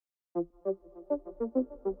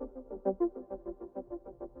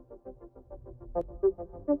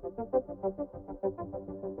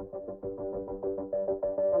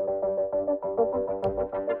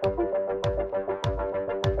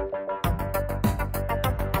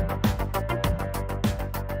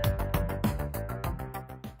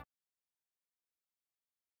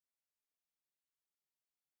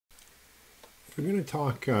We're going to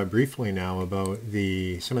talk briefly now about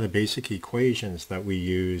some of the basic equations that we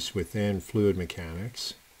use within fluid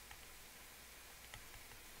mechanics.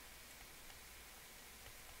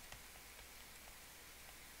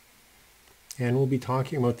 And we'll be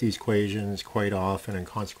talking about these equations quite often, and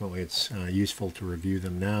consequently it's useful to review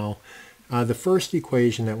them now. The first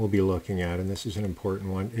equation that we'll be looking at, and this is an important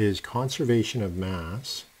one, is conservation of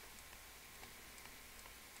mass.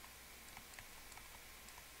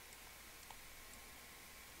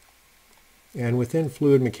 And within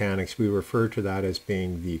fluid mechanics, we refer to that as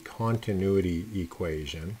being the continuity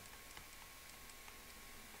equation.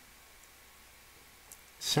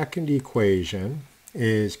 Second equation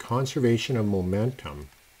is conservation of momentum.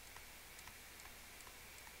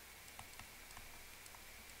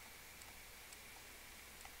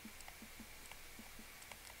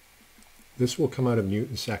 This will come out of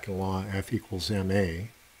Newton's second law, F equals ma.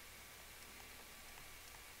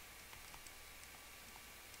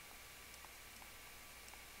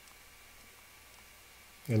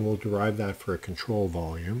 And we'll derive that for a control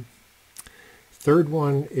volume. Third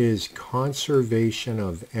one is conservation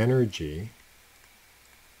of energy.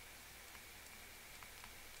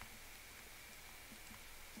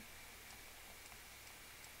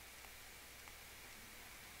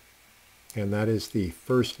 And that is the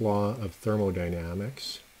first law of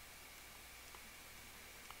thermodynamics.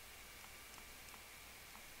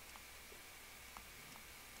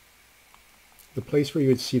 The place where you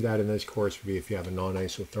would see that in this course would be if you have a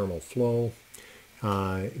non-isothermal flow.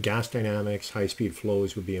 Gas dynamics, high-speed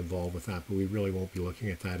flows would be involved with that, but we really won't be looking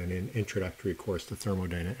at that in an introductory course to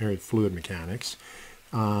fluid mechanics.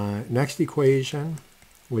 Next equation,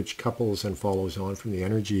 which couples and follows on from the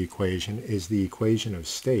energy equation, is the equation of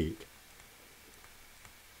state.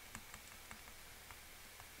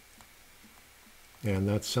 And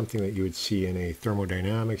that's something that you would see in a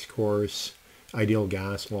thermodynamics course. Ideal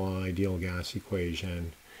gas law, ideal gas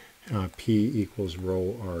equation, P equals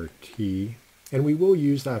rho RT. And we will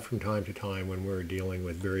use that from time to time when we're dealing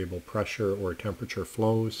with variable pressure or temperature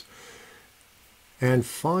flows. And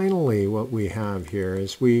finally, what we have here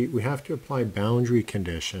is we have to apply boundary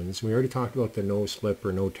conditions. We already talked about the no slip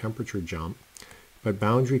or no temperature jump, but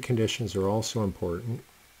boundary conditions are also important.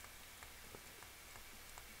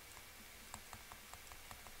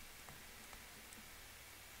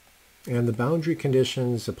 And the boundary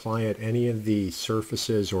conditions apply at any of the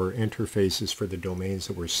surfaces or interfaces for the domains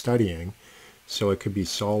that we're studying. So it could be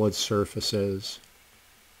solid surfaces,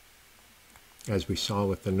 as we saw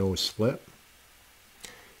with the no slip.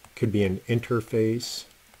 It could be an interface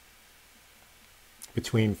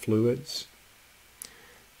between fluids.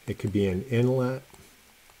 It could be an inlet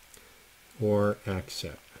or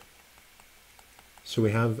exit. So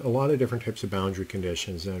we have a lot of different types of boundary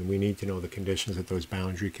conditions, and we need to know the conditions at those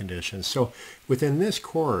boundary conditions. So within this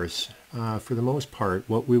course, for the most part,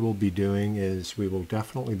 what we will be doing is we will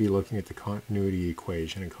definitely be looking at the continuity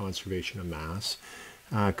equation and conservation of mass.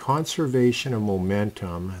 Conservation of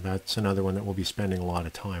momentum, that's another one that we'll be spending a lot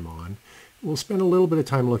of time on. We'll spend a little bit of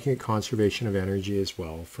time looking at conservation of energy as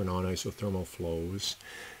well for non-isothermal flows.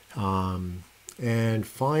 And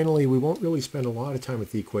finally, we won't really spend a lot of time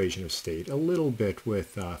with the equation of state, a little bit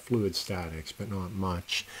with fluid statics, but not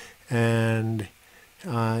much. And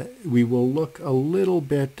we will look a little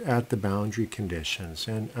bit at the boundary conditions.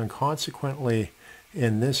 And consequently,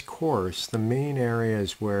 in this course, the main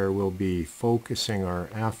areas where we'll be focusing our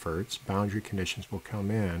efforts, boundary conditions will come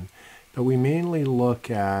in, but we mainly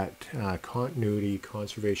look at continuity,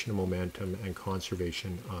 conservation of momentum, and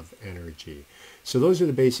conservation of energy. So those are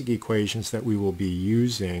the basic equations that we will be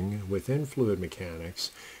using within fluid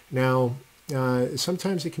mechanics. Now,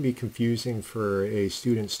 sometimes it can be confusing for a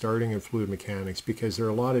student starting in fluid mechanics because there are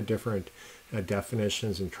a lot of different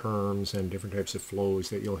definitions and terms and different types of flows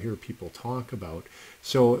that you'll hear people talk about.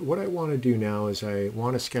 So what I want to do now is I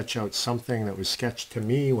want to sketch out something that was sketched to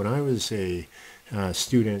me when I was a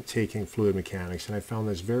student taking fluid mechanics, and I found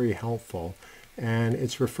this very helpful. And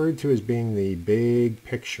it's referred to as being the big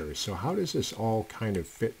picture. So how does this all kind of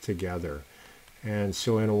fit together? And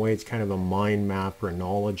so in a way, it's kind of a mind map or a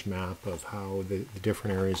knowledge map of how the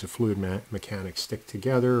different areas of fluid mechanics stick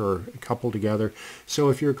together or couple together. So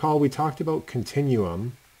if you recall, we talked about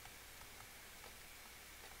continuum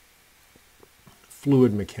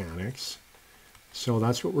fluid mechanics. So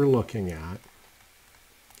that's what we're looking at.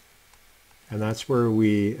 And that's where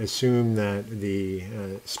we assume that the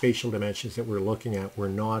spatial dimensions that we're looking at were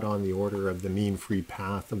not on the order of the mean free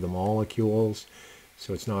path of the molecules.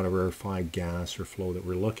 So it's not a rarefied gas or flow that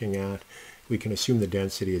we're looking at. We can assume the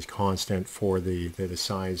density is constant for the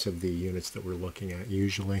size of the units that we're looking at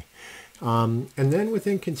usually. And then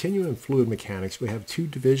within continuum fluid mechanics, we have two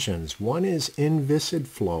divisions. One is inviscid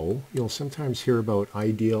flow. You'll sometimes hear about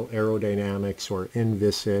ideal aerodynamics or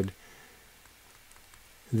inviscid.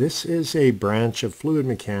 This is a branch of fluid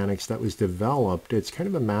mechanics that was developed. It's kind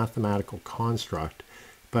of a mathematical construct,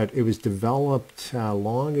 but it was developed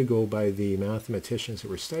long ago by the mathematicians that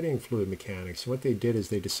were studying fluid mechanics. And what they did is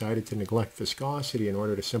they decided to neglect viscosity in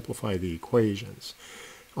order to simplify the equations.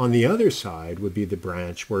 On the other side would be the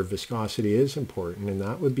branch where viscosity is important, and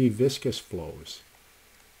that would be viscous flows.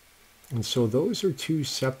 And so those are two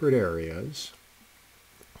separate areas,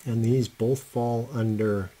 and these both fall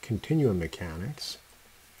under continuum mechanics,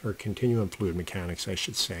 or continuum fluid mechanics, I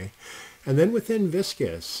should say. And then within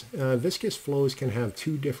viscous, viscous flows can have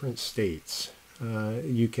two different states.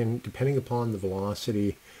 You can, depending upon the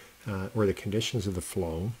velocity or the conditions of the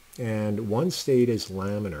flow, and one state is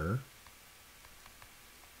laminar,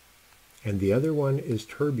 and the other one is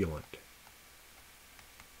turbulent.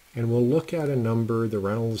 And we'll look at a number, the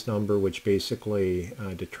Reynolds number, which basically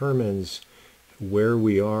determines where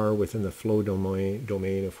we are within the flow domain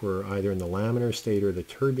if we're either in the laminar state or the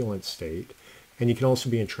turbulent state. And you can also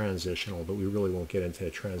be in transitional, but we really won't get into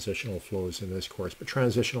transitional flows in this course, but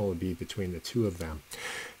transitional would be between the two of them.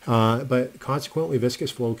 But consequently, viscous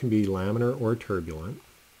flow can be laminar or turbulent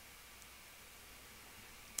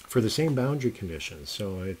for the same boundary conditions.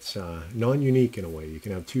 So it's non-unique in a way. You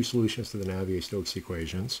can have two solutions to the Navier-Stokes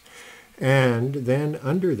equations. And then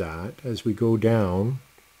under that, as we go down,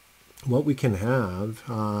 what we can have,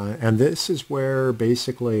 and this is where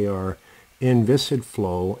basically our inviscid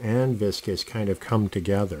flow and viscous kind of come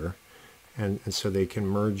together, and so they can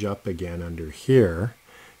merge up again under here.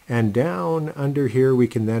 And down under here we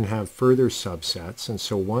can then have further subsets, and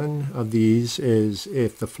so one of these is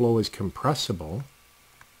if the flow is compressible,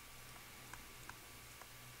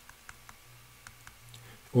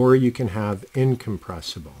 or you can have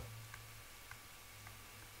incompressible.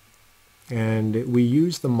 And we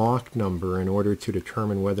use the Mach number in order to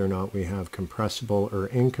determine whether or not we have compressible or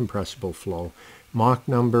incompressible flow. Mach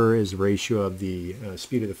number is the ratio of the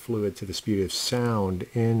speed of the fluid to the speed of sound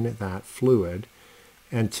in that fluid.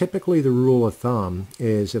 And typically the rule of thumb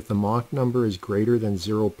is if the Mach number is greater than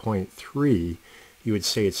 0.3, you would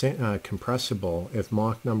say it's compressible. If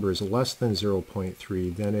Mach number is less than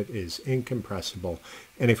 0.3, then it is incompressible.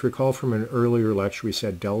 And if you recall from an earlier lecture, we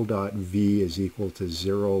said del dot V is equal to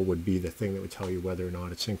 0 would be the thing that would tell you whether or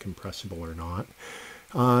not it's incompressible or not.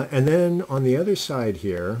 And then on the other side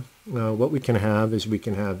here, what we can have is we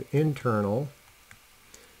can have internal.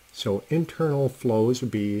 So internal flows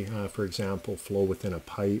would be, for example, flow within a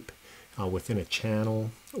pipe, within a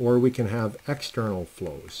channel, or we can have external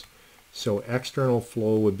flows. So external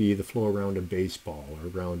flow would be the flow around a baseball or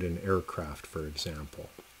around an aircraft, for example.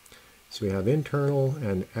 So we have internal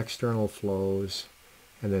and external flows,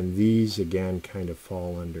 and then these again kind of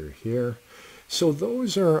fall under here. So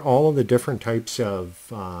those are all of the different types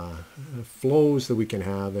of flows that we can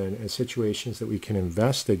have and situations that we can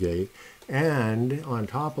investigate. And on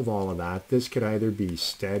top of all of that, this could either be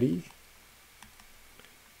steady.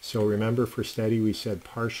 So remember, for steady we said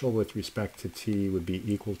partial with respect to t would be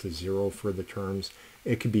equal to 0 for the terms.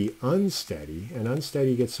 It could be unsteady, and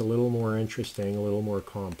unsteady gets a little more interesting, a little more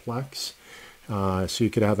complex. So you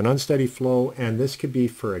could have an unsteady flow, and this could be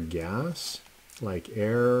for a gas like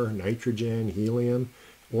air, nitrogen, helium,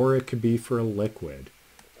 or it could be for a liquid.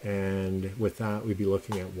 And with that, we'd be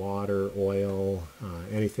looking at water, oil,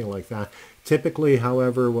 anything like that. Typically,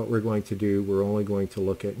 however, what we're going to do, we're only going to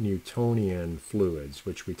look at Newtonian fluids,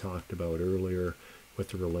 which we talked about earlier with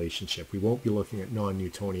the relationship. We won't be looking at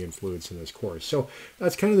non-Newtonian fluids in this course. So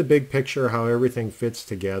that's kind of the big picture, how everything fits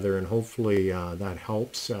together, and hopefully that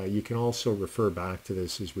helps. You can also refer back to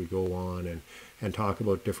this as we go on and talk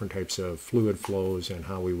about different types of fluid flows and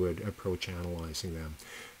how we would approach analyzing them.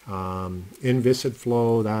 Inviscid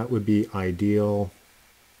flow, that would be ideal.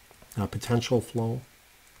 Potential flow,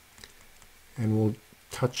 and we'll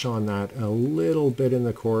touch on that a little bit in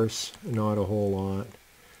the course, not a whole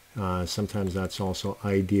lot. Sometimes that's also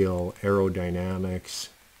ideal aerodynamics.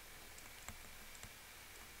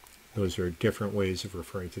 Those are different ways of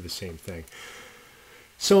referring to the same thing.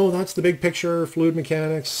 So that's the big picture, fluid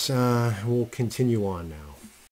mechanics. We'll continue on now.